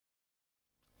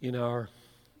In our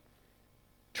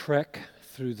trek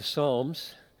through the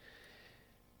Psalms,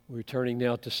 we're turning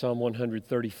now to Psalm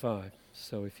 135.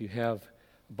 So if you have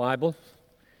a Bible,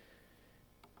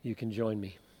 you can join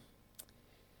me.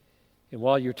 And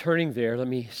while you're turning there, let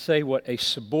me say what a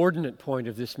subordinate point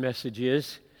of this message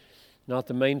is, not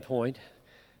the main point,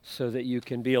 so that you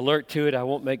can be alert to it. I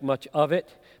won't make much of it,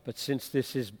 but since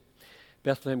this is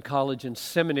Bethlehem College and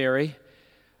Seminary,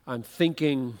 I'm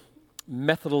thinking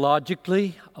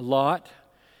methodologically a lot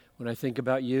when I think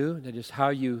about you. That is how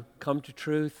you come to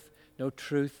truth, know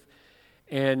truth.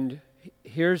 And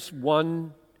here's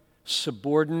one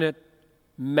subordinate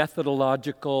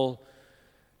methodological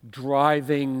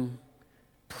driving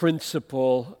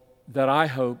principle that I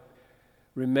hope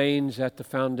remains at the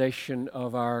foundation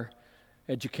of our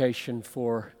education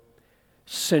for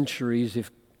centuries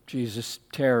if Jesus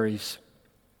tarries.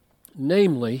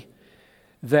 Namely,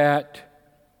 that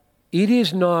it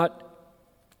is not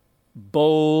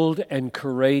bold and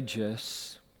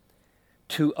courageous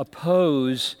to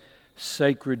oppose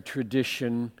sacred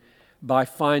tradition by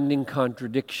finding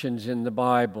contradictions in the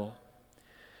Bible.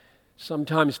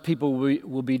 Sometimes people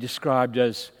will be described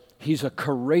as, he's a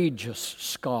courageous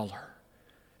scholar,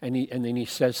 and then he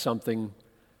says something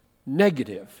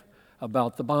negative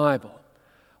about the Bible,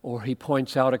 or he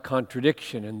points out a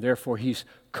contradiction, and therefore he's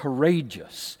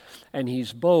courageous and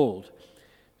he's bold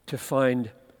to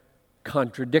find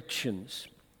contradictions.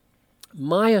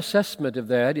 My assessment of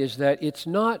that is that it's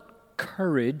not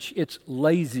courage, it's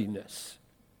laziness,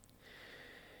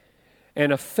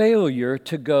 and a failure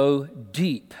to go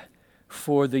deep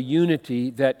for the unity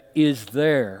that is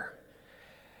there.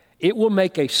 It will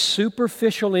make a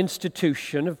superficial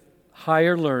institution of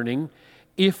higher learning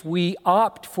if we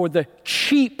opt for the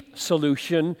cheap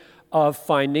solution of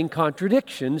finding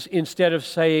contradictions instead of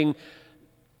saying,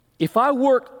 if I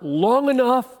work long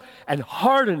enough and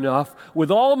hard enough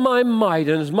with all my might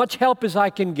and as much help as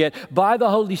I can get by the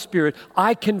Holy Spirit,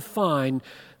 I can find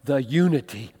the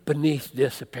unity beneath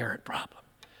this apparent problem.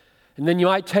 And then you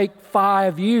might take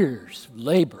 5 years of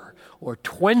labor or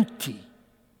 20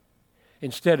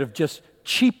 instead of just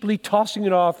cheaply tossing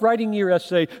it off, writing your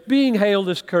essay, being hailed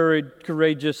as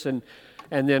courageous, and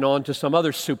then on to some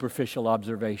other superficial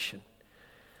observation.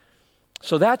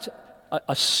 So that's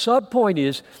a sub-point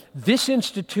is, this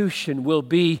institution will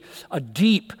be a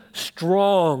deep,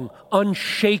 strong,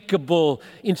 unshakable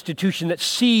institution that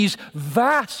sees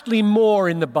vastly more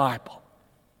in the Bible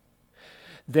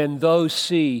than those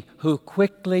see who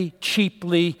quickly,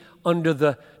 cheaply, under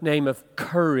the name of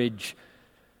courage,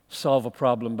 solve a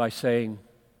problem by saying,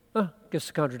 guess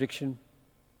a contradiction.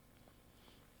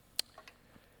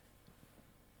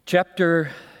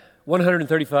 Chapter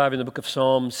 135 in the book of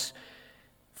Psalms,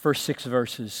 first 6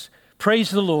 verses. Praise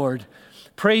the Lord.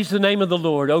 Praise the name of the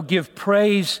Lord. Oh, give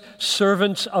praise,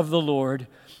 servants of the Lord,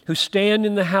 who stand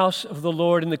in the house of the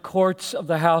Lord, in the courts of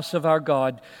the house of our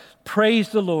God. Praise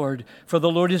the Lord, for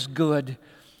the Lord is good.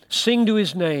 Sing to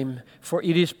his name, for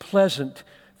it is pleasant.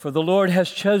 For the Lord has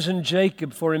chosen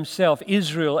Jacob for himself,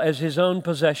 Israel as his own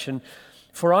possession.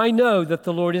 For I know that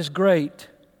the Lord is great,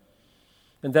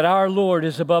 and that our Lord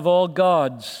is above all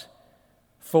gods.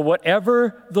 For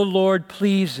whatever the Lord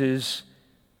pleases,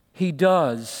 he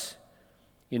does,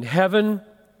 in heaven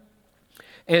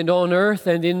and on earth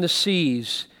and in the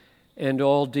seas and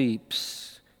all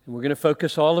deeps. And we're going to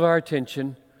focus all of our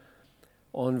attention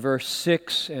on verse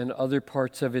 6 and other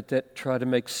parts of it that try to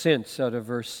make sense out of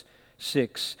verse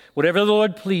 6. Whatever the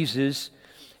Lord pleases,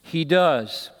 he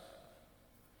does.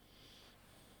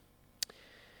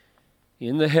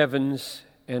 In the heavens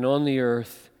and on the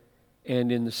earth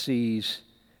and in the seas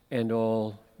and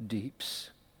all deeps.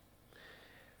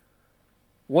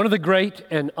 One of the great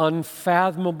and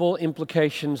unfathomable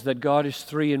implications that God is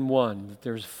three in one, that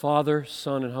there's Father,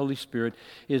 Son, and Holy Spirit,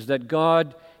 is that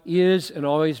God is and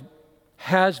always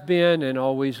has been and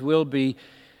always will be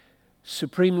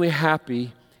supremely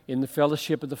happy in the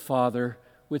fellowship of the Father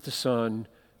with the Son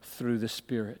through the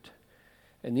Spirit.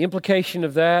 And the implication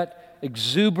of that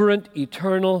exuberant,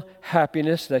 eternal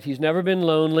happiness, that he's never been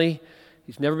lonely,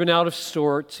 he's never been out of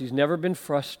sorts, he's never been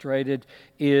frustrated,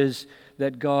 is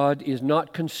that God is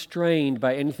not constrained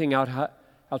by anything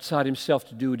outside himself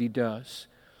to do what he does.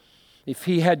 If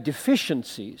he had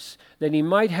deficiencies, then he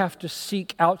might have to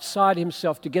seek outside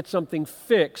himself to get something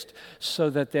fixed so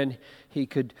that then he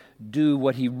could do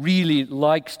what he really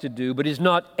likes to do, but is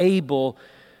not able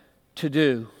to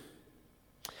do.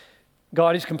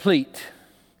 God is complete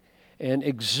and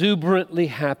exuberantly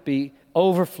happy,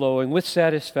 overflowing with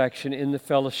satisfaction in the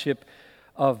fellowship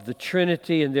of the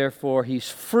Trinity, and therefore he's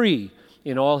free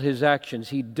in all his actions.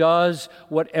 He does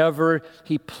whatever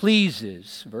he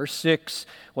pleases. Verse 6,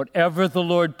 whatever the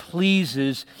Lord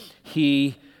pleases,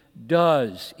 he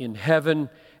does in heaven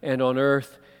and on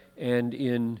earth and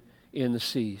in the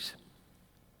seas.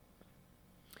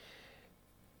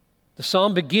 The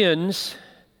psalm begins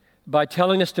by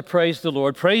telling us to praise the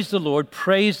Lord, praise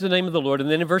the name of the Lord. And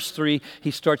then in verse 3,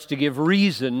 he starts to give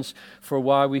reasons for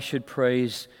why we should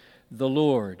praise the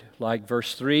Lord. Like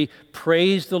verse 3,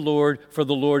 praise the Lord, for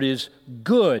the Lord is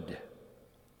good.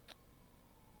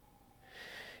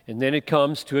 And then it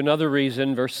comes to another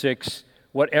reason, verse 6,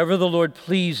 whatever the Lord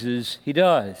pleases, he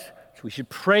does. So we should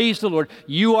praise the Lord.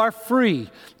 You are free.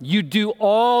 You do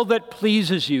all that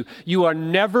pleases you. You are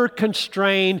never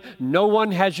constrained. No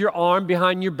one has your arm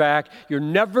behind your back. You're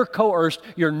never coerced.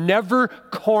 You're never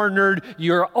cornered.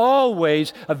 You're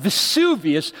always a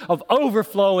Vesuvius of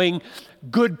overflowing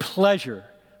good pleasure,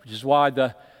 which is why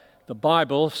the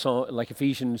Bible, so like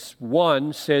Ephesians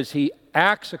 1, says he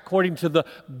acts according to the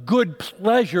good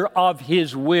pleasure of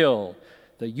his will,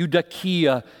 the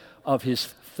eudokia of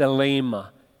his thelema.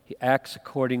 He acts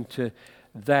according to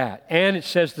that. And it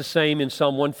says the same in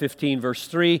Psalm 115, verse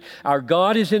 3. Our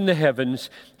God is in the heavens.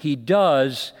 He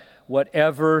does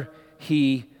whatever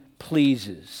he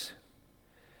pleases.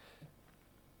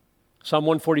 Psalm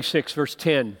 146, verse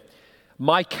 10.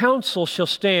 My counsel shall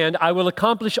stand. I will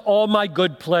accomplish all my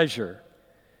good pleasure.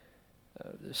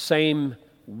 The same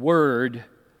word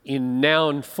in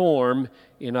noun form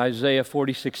in Isaiah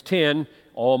 46:10,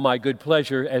 all my good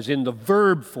pleasure, as in the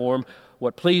verb form,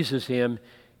 what pleases him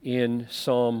in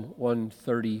Psalm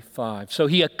 135. So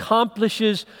he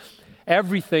accomplishes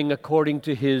everything according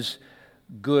to his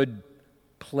good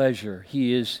pleasure.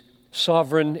 He is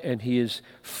sovereign and he is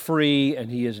free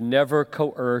and he is never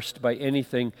coerced by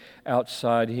anything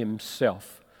outside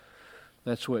himself.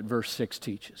 That's what verse 6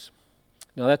 teaches.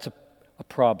 Now that's a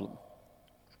problem.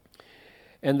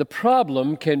 And the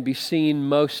problem can be seen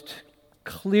most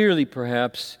clearly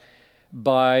perhaps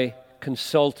by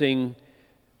consulting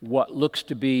what looks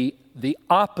to be the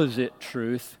opposite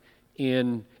truth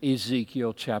in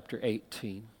Ezekiel chapter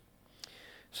 18.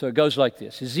 So it goes like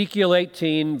this. Ezekiel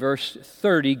 18, verse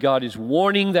 30, God is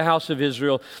warning the house of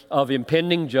Israel of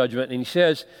impending judgment. And he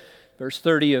says, verse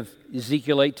 30 of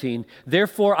Ezekiel 18,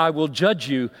 therefore I will judge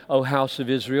you, O house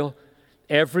of Israel,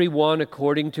 every one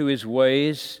according to his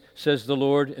ways, says the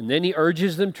Lord. And then he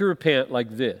urges them to repent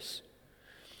like this.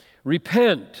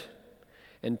 Repent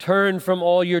and turn from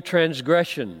all your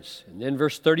transgressions. And then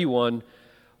verse 31,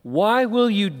 why will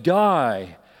you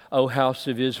die, O house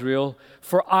of Israel?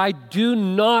 For I do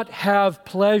not have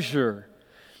pleasure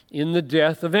in the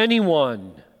death of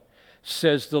anyone,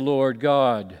 says the Lord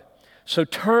God. So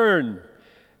turn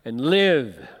and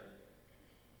live.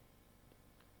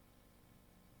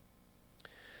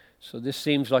 So this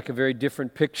seems like a very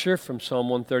different picture from Psalm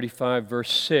 135,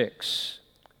 verse 6.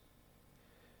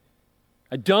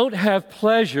 I don't have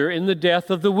pleasure in the death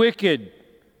of the wicked.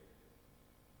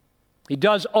 He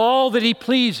does all that he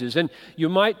pleases. And you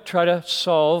might try to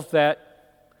solve that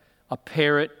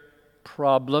apparent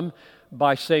problem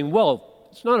by saying, well,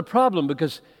 it's not a problem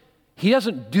because he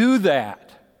doesn't do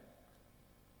that.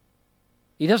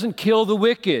 He doesn't kill the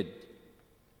wicked.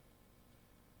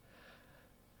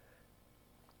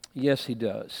 Yes, he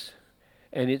does.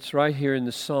 And it's right here in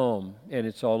the Psalm, and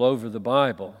it's all over the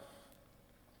Bible.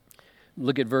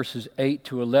 Look at verses 8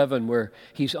 to 11 where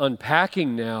he's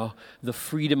unpacking now the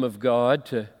freedom of God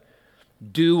to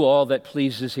do all that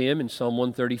pleases him in Psalm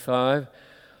 135.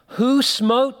 Who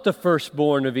smote the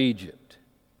firstborn of Egypt?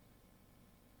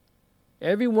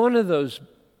 Every one of those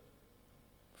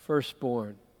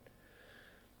firstborn,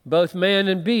 both man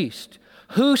and beast.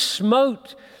 Who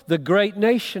smote the great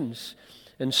nations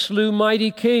and slew mighty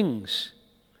kings?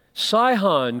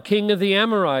 Sihon, king of the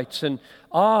Amorites, and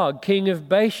Og, king of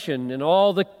Bashan, and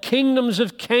all the kingdoms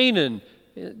of Canaan.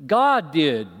 God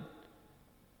did.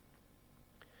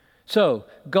 So,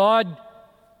 God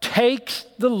takes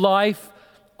the life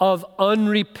of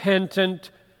unrepentant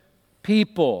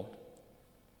people,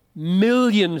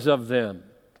 millions of them.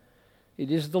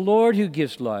 It is the Lord who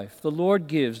gives life. The Lord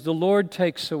gives. The Lord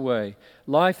takes away.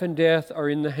 Life and death are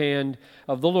in the hand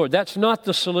of the Lord. That's not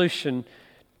the solution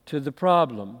to the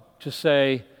problem, to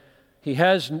say he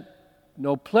has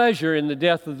no pleasure in the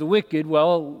death of the wicked.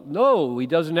 Well, no, he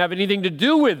doesn't have anything to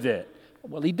do with it.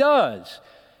 Well, he does.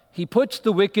 He puts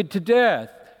the wicked to death.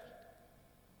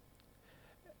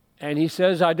 And he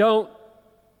says, I don't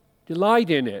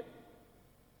delight in it.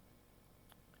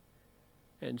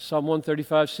 And Psalm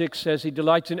 135:6 says he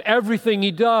delights in everything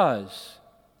he does.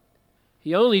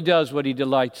 He only does what he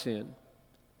delights in.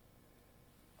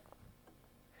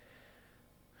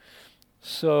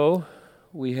 So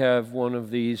we have one of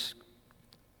these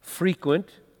frequent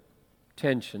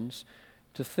tensions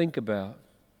to think about.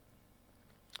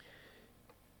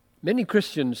 Many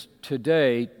Christians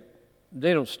today,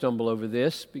 they don't stumble over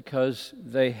this because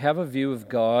they have a view of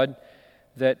God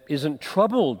that isn't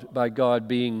troubled by God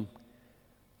being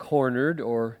cornered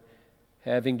or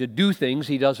having to do things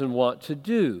He doesn't want to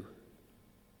do.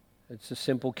 It's a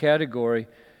simple category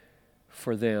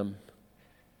for them.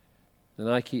 And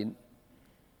I can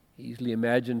easily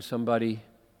imagine somebody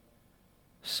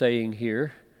saying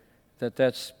here that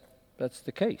that's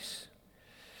the case.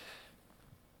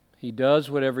 He does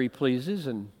whatever He pleases,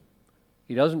 and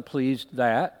He doesn't please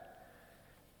that.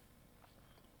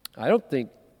 I don't think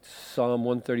Psalm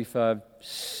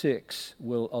 135:6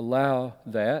 will allow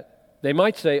that. They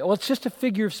might say, oh, it's just a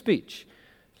figure of speech.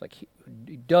 It's like he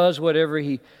does whatever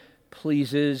He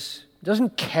pleases. It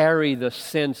doesn't carry the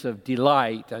sense of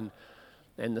delight and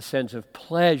the sense of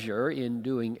pleasure in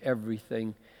doing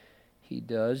everything He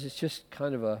does. It's just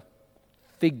kind of a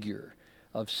figure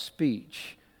of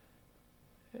speech.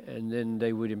 And then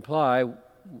they would imply,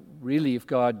 really, if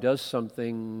God does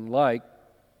something like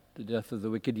the death of the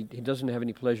wicked, He doesn't have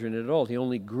any pleasure in it at all. He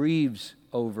only grieves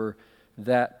over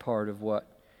that part of what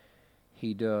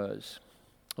He does.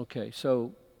 Okay,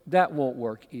 so that won't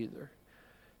work either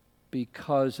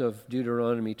because of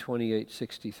Deuteronomy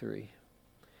 28:63.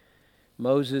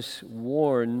 Moses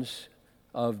warns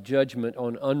of judgment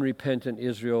on unrepentant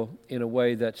Israel in a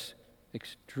way that's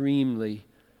extremely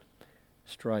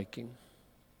striking.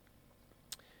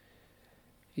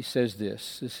 He says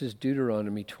this is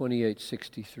Deuteronomy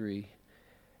 28:63.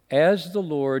 As the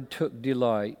Lord took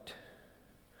delight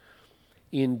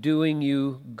in doing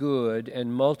you good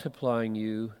and multiplying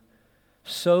you,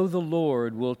 so the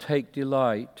Lord will take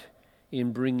delight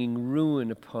in bringing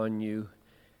ruin upon you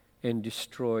and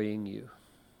destroying you.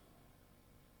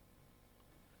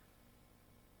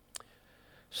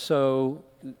 So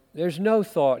there's no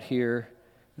thought here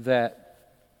that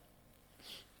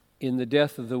in the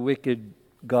death of the wicked,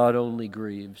 God only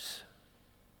grieves.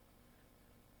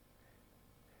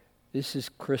 This is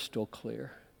crystal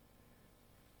clear.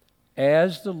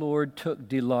 As the Lord took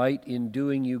delight in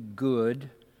doing you good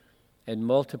and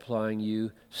multiplying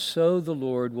you, so the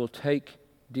Lord will take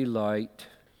delight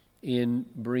in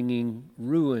bringing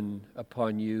ruin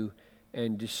upon you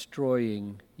and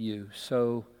destroying you.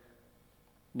 So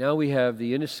now we have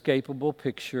the inescapable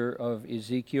picture of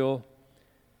Ezekiel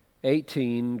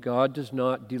 18. God does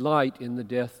not delight in the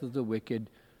death of the wicked.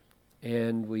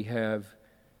 And we have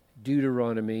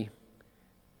Deuteronomy.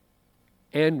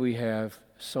 And we have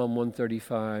Psalm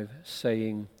 135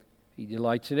 saying He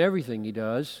delights in everything He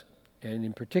does. And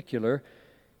in particular,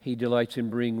 He delights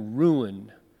in bringing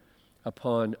ruin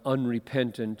upon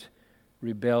unrepentant,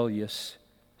 rebellious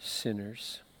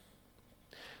sinners.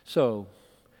 So,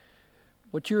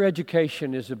 what your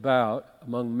education is about,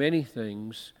 among many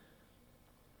things,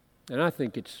 and I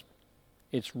think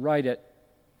it's right at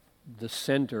the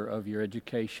center of your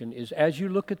education, is as you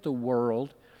look at the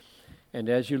world and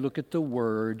as you look at the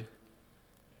Word,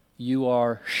 you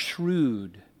are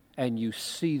shrewd and you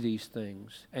see these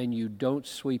things and you don't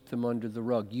sweep them under the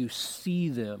rug. You see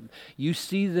them. You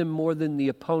see them more than the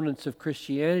opponents of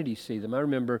Christianity see them. I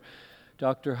remember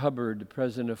Dr. Hubbard, the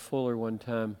president of Fuller, one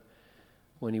time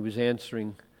when he was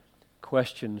answering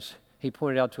questions, he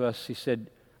pointed out to us, he said,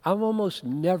 I've almost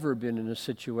never been in a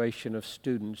situation of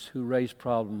students who raise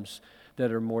problems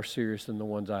that are more serious than the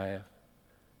ones I have.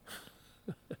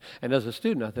 And as a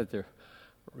student, I thought,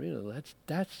 really,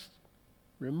 that's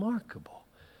remarkable,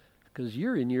 because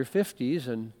you're in your 50s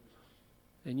and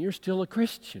you're still a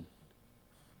Christian.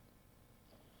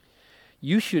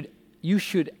 You should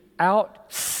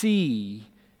outsee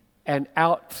and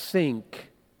outthink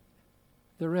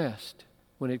the rest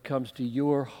when it comes to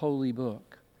your holy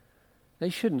book. They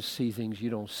shouldn't see things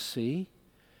you don't see.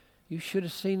 You should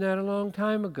have seen that a long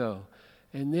time ago.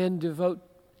 And then devote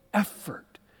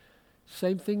effort.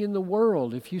 Same thing in the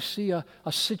world. If you see a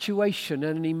situation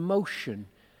and an emotion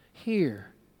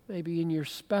here, maybe in your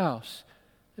spouse,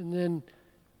 and then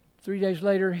 3 days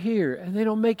later here, and they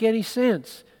don't make any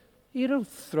sense, you don't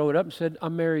throw it up and say,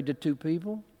 I'm married to 2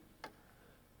 people.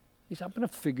 He said, I'm going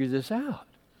to figure this out.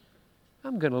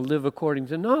 I'm going to live according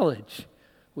to knowledge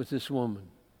with this woman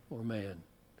or man.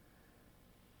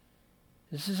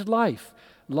 This is life.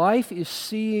 Life is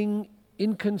seeing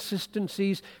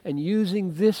inconsistencies and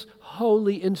using this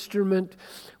holy instrument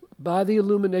by the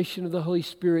illumination of the Holy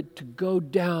Spirit to go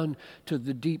down to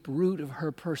the deep root of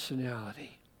her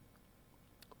personality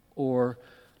or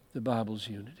the Bible's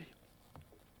unity.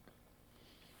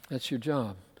 That's your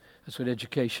job. That's what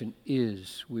education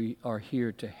is. We are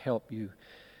here to help you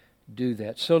do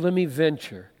that. So let me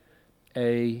venture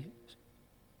a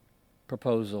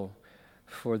proposal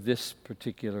for this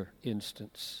particular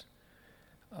instance.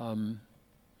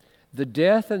 The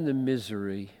death and the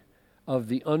misery of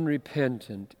the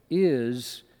unrepentant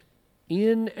is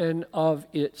in and of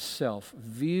itself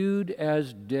viewed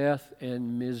as death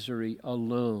and misery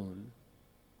alone,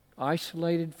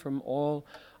 isolated from all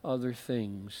other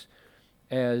things,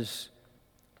 as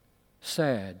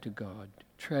sad to God,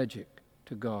 tragic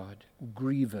to God,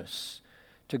 grievous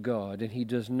to God, and He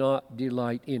does not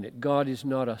delight in it. God is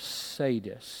not a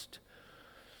sadist.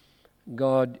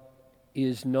 God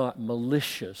is not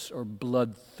malicious or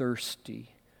bloodthirsty.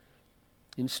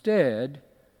 Instead,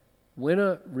 when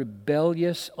a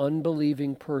rebellious,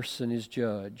 unbelieving person is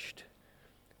judged,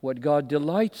 what God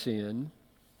delights in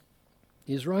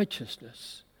is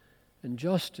righteousness and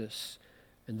justice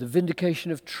and the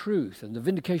vindication of truth and the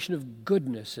vindication of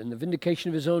goodness and the vindication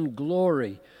of His own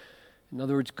glory. In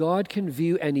other words, God can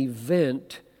view an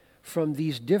event from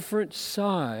these different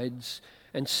sides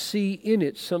and see in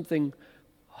it something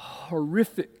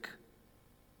horrific.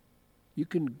 You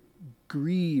can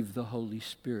grieve the Holy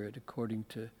Spirit according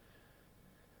to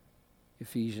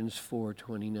Ephesians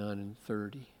 4:29 and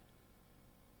 30.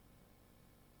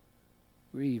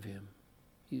 Grieve Him.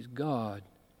 He's God.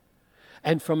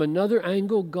 And from another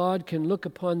angle, God can look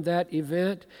upon that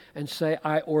event and say,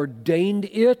 I ordained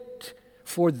it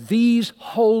for these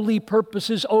holy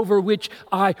purposes over which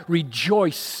I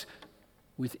rejoice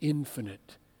with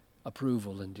infinite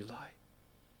approval and delight.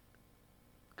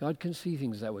 God can see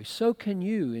things that way. So can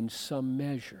you in some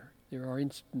measure. There are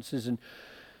instances and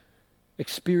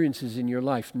experiences in your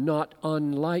life not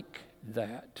unlike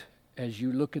that as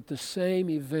you look at the same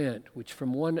event, which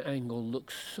from one angle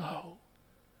looks so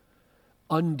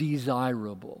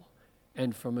undesirable,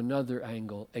 and from another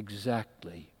angle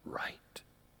exactly right.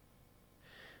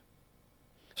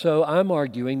 So I'm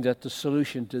arguing that the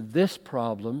solution to this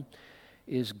problem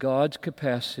is God's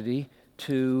capacity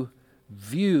to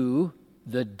view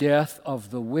the death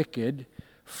of the wicked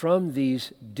from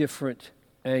these different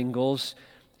angles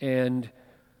and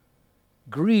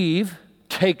grieve,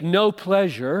 take no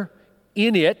pleasure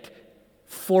in it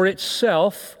for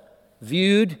itself,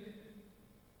 viewed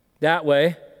that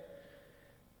way.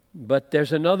 But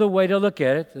there's another way to look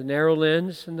at it, the narrow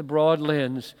lens and the broad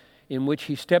lens, in which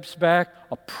He steps back,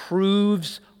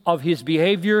 approves of His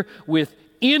behavior with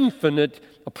infinite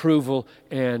approval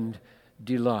and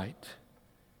delight,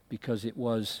 because it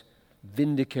was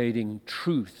vindicating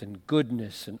truth and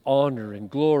goodness and honor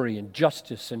and glory and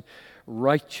justice and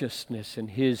righteousness, and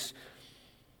His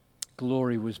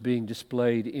glory was being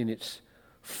displayed in its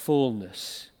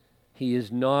fullness. He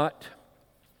is not,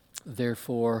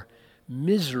 therefore,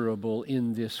 miserable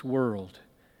in this world.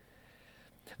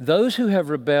 Those who have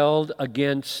rebelled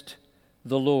against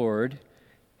the Lord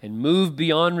and moved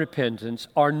beyond repentance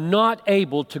are not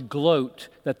able to gloat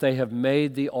that they have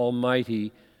made the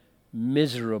Almighty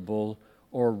miserable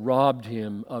or robbed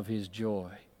Him of His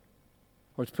joy.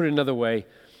 Or to put it another way,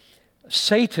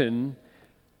 Satan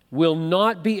will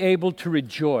not be able to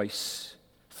rejoice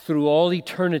through all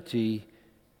eternity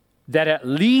that at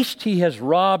least he has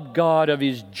robbed God of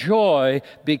His joy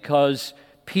because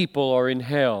people are in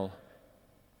hell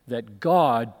that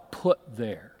God put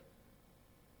there.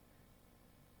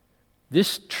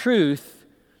 This truth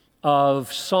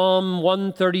of Psalm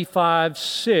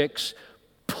 135:6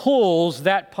 pulls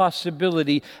that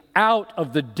possibility out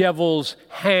of the devil's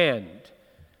hand.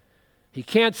 He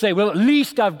can't say, well, at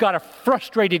least I've got a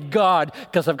frustrated God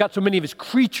because I've got so many of His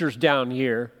creatures down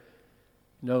here.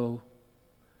 No,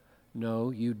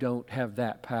 you don't have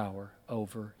that power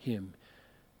over Him.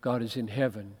 God is in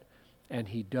heaven, and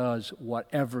He does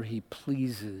whatever He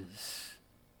pleases.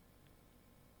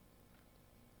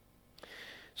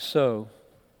 So,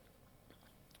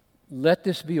 let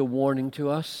this be a warning to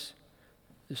us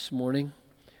this morning.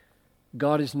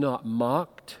 God is not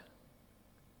mocked.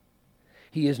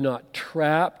 He is not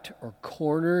trapped or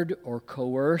cornered or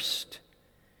coerced.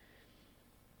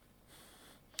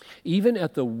 Even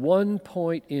at the one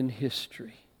point in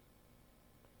history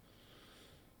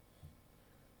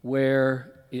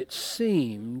where it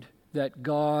seemed that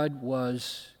God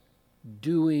was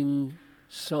doing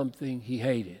something He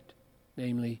hated,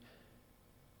 namely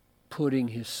putting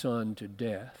His Son to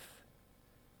death,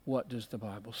 what does the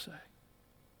Bible say?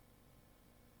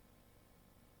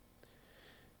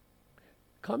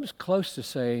 Comes close to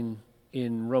saying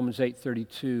in Romans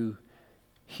 8:32,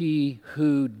 He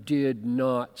who did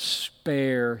not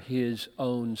spare His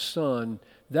own Son.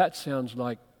 That sounds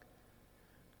like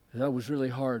that was really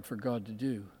hard for God to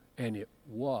do. And it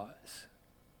was.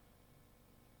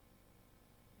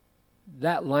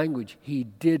 That language, He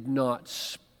did not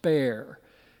spare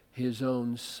His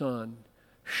own Son,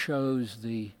 shows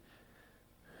the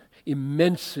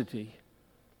immensity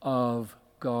of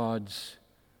God's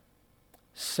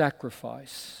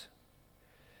sacrifice.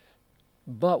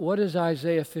 But what does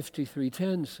Isaiah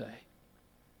 53:10 say?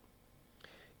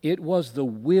 It was the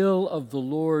will of the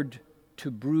Lord to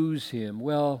bruise Him.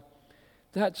 Well,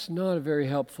 that's not a very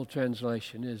helpful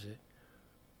translation, is it?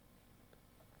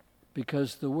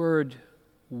 Because the word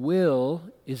will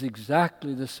is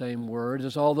exactly the same word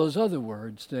as all those other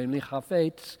words, namely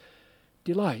chafetz,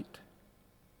 delight.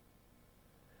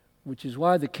 Which is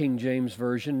why the King James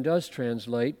Version does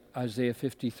translate Isaiah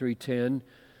 53:10,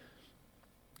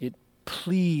 it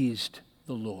pleased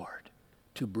the Lord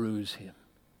to bruise Him.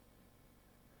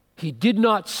 He did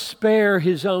not spare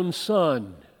His own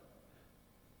Son.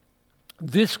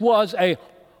 This was a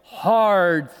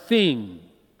hard thing.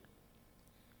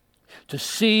 To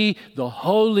see the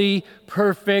holy,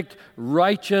 perfect,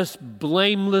 righteous,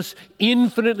 blameless,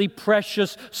 infinitely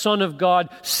precious Son of God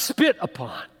spit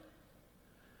upon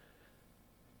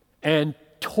and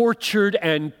tortured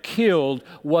and killed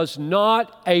was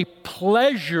not a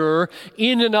pleasure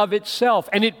in and of itself,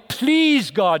 and it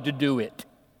pleased God to do it.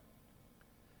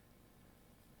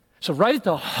 So right at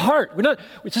the heart,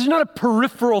 this is not a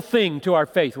peripheral thing to our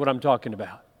faith, what I'm talking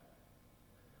about.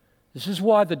 This is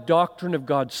why the doctrine of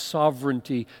God's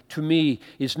sovereignty, to me,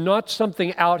 is not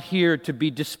something out here to be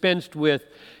dispensed with.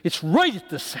 It's right at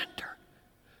the center.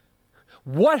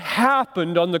 What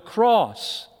happened on the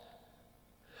cross?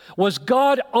 Was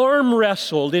God arm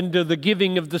wrestled into the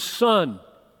giving of the Son?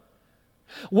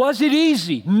 Was it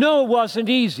easy? No, it wasn't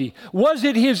easy. Was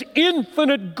it His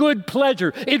infinite good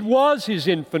pleasure? It was His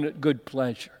infinite good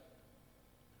pleasure.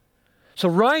 So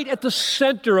right at the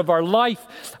center of our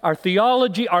life, our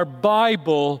theology, our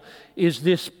Bible, is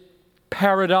this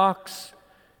paradox.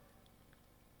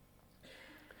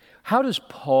 How does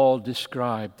Paul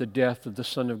describe the death of the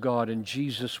Son of God and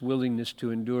Jesus' willingness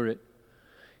to endure it?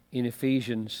 In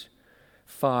Ephesians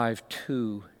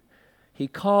 5:2, he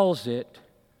calls it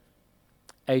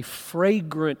a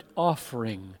fragrant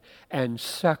offering and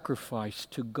sacrifice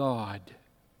to God.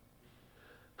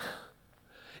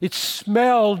 It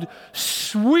smelled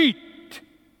sweet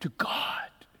to God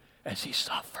as He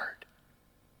suffered.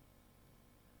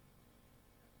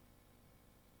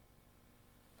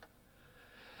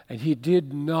 And He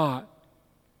did not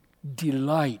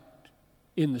delight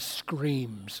in the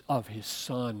screams of His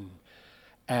Son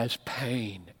as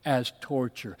pain, as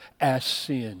torture, as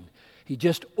sin. He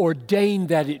just ordained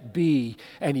that it be,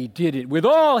 and He did it with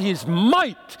all His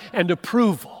might and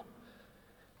approval.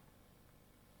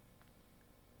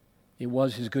 It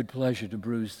was His good pleasure to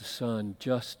bruise the Son,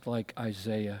 just like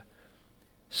Isaiah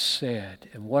said.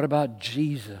 And what about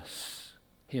Jesus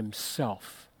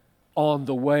Himself on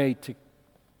the way to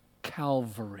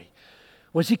Calvary?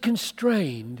 Was He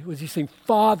constrained? Was He saying,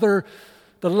 Father,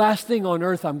 the last thing on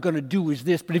earth I'm going to do is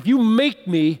this, but if you make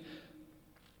me,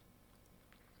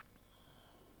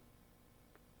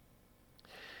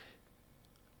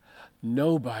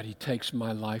 nobody takes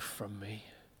my life from me.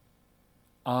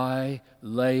 I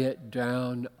lay it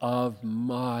down of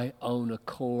my own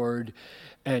accord,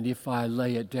 and if I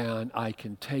lay it down, I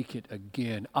can take it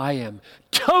again. I am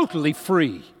totally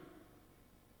free.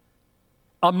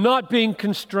 I'm not being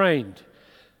constrained.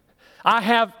 I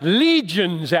have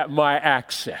legions at my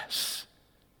access.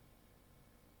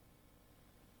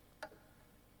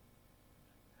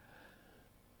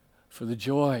 For the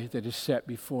joy that is set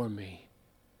before me,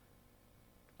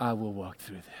 I will walk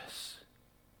through this.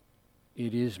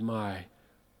 It is my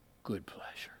good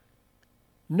pleasure.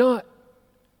 Not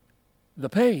the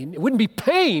pain. It wouldn't be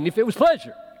pain if it was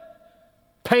pleasure.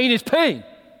 Pain is pain.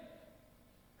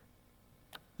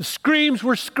 The screams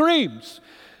were screams.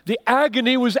 The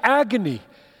agony was agony.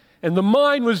 And the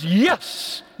mind was,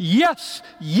 yes, yes,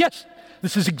 yes.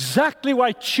 This is exactly what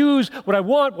I choose, what I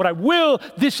want, what I will.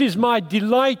 This is my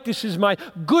delight. This is my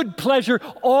good pleasure.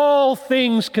 All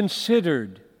things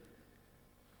considered.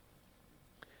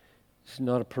 It's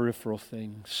not a peripheral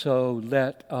thing. So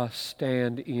let us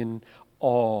stand in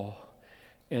awe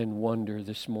and wonder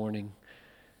this morning.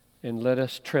 And let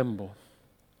us tremble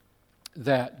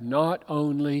that not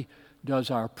only does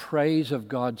our praise of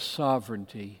God's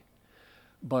sovereignty,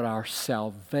 but our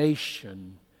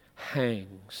salvation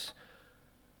hangs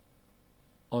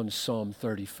on Psalm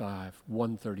 35,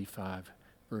 135,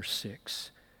 verse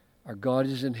 6. Our God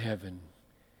is in heaven,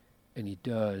 and He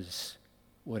does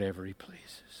whatever He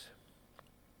pleases.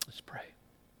 Let's pray.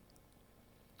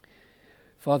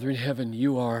 Father in heaven,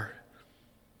 You are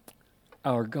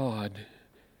our God.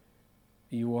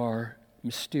 You are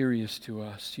mysterious to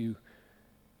us.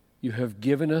 You have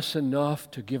given us enough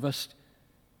to give us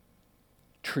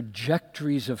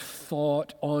trajectories of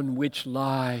thought on which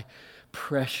lie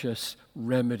precious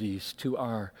remedies to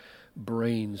our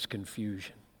brain's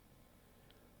confusion.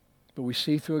 But we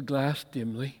see through a glass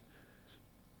dimly.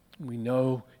 We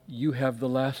know you have the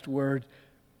last word.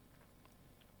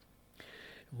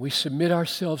 We submit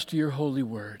ourselves to your holy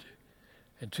word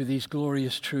and to these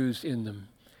glorious truths in them.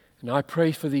 And I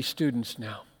pray for these students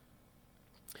now,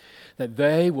 that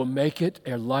they will make it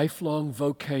a lifelong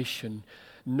vocation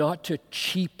not to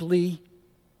cheaply,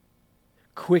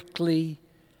 quickly,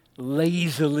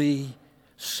 lazily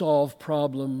solve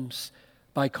problems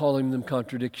by calling them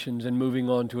contradictions and moving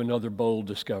on to another bold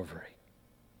discovery,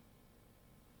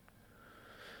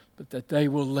 but that they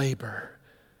will labor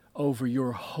over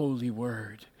your holy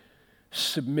word,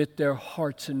 submit their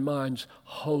hearts and minds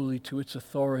wholly to its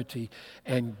authority,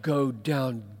 and go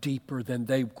down deeper than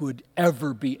they would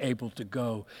ever be able to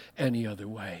go any other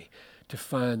way to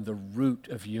find the root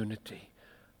of unity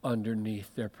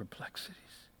underneath their perplexities.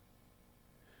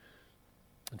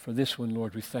 And for this one,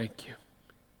 Lord, we thank you.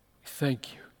 We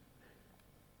thank you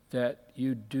that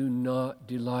you do not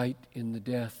delight in the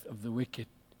death of the wicked,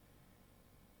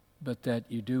 but that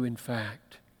you do, in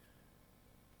fact,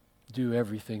 do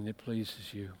everything that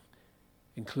pleases you,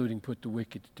 including put the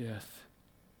wicked to death.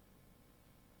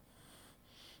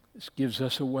 This gives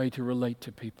us a way to relate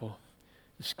to people.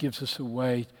 This gives us a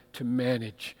way to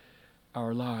manage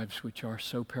our lives, which are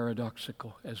so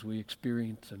paradoxical as we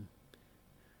experience them.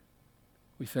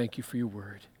 We thank you for your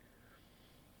word.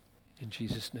 In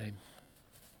Jesus' name,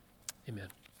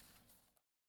 amen.